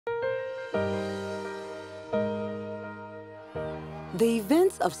The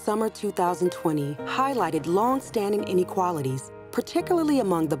events of summer 2020 highlighted long-standing inequalities, particularly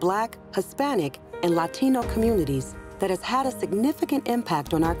among the Black, Hispanic, and Latino communities, that has had a significant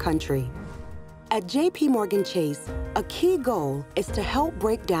impact on our country. At JPMorgan Chase, a key goal is to help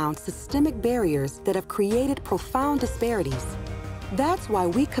break down systemic barriers that have created profound disparities. That's why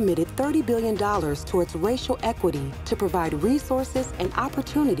we committed $30 billion towards racial equity to provide resources and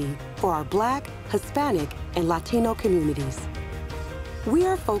opportunity for our Black, Hispanic, and Latino communities. We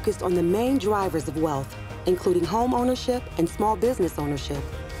are focused on the main drivers of wealth, including home ownership and small business ownership.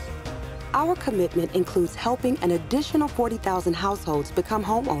 Our commitment includes helping an additional 40,000 households become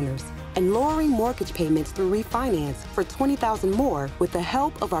homeowners and lowering mortgage payments through refinance for 20,000 more with the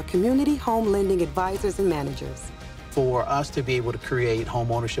help of our community home lending advisors and managers. For us to be able to create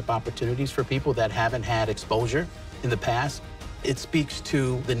home ownership opportunities for people that haven't had exposure in the past, it speaks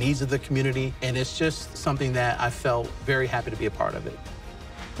to the needs of the community, and it's just something that I felt very happy to be a part of it.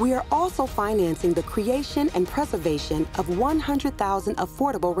 We are also financing the creation and preservation of 100,000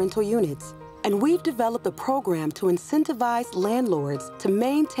 affordable rental units. And we've developed a program to incentivize landlords to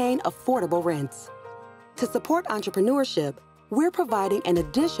maintain affordable rents. To support entrepreneurship, we're providing an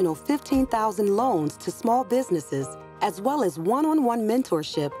additional 15,000 loans to small businesses, as well as one-on-one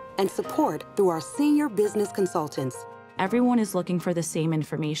mentorship and support through our senior business consultants. Everyone is looking for the same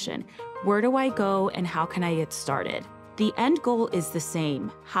information. Where do I go and how can I get started? The end goal is the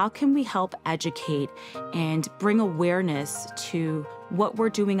same. How can we help educate and bring awareness to what we're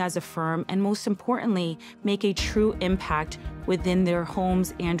doing as a firm, and most importantly, make a true impact within their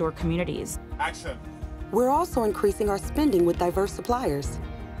homes and/or communities? Action. We're also increasing our spending with diverse suppliers.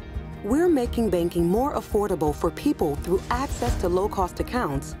 We're making banking more affordable for people through access to low-cost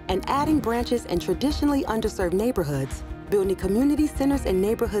accounts and adding branches in traditionally underserved neighborhoods, building community centers in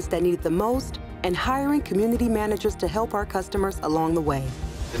neighborhoods that need it the most, and hiring community managers to help our customers along the way.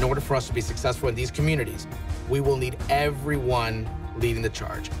 In order for us to be successful in these communities, we will need everyone leading the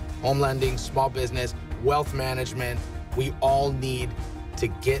charge. Home lending, small business, wealth management, we all need to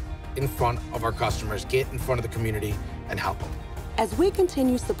get in front of our customers, get in front of the community, and help them. As we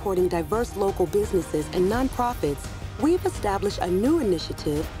continue supporting diverse local businesses and nonprofits, we've established a new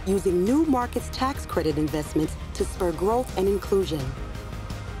initiative using New Markets Tax Credit investments to spur growth and inclusion.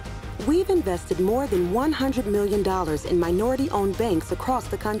 We've invested more than $100 million in minority-owned banks across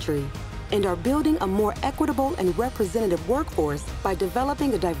the country and are building a more equitable and representative workforce by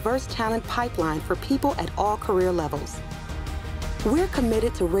developing a diverse talent pipeline for people at all career levels. We're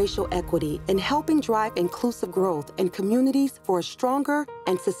committed to racial equity and helping drive inclusive growth in communities for a stronger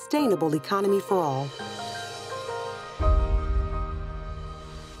and sustainable economy for all.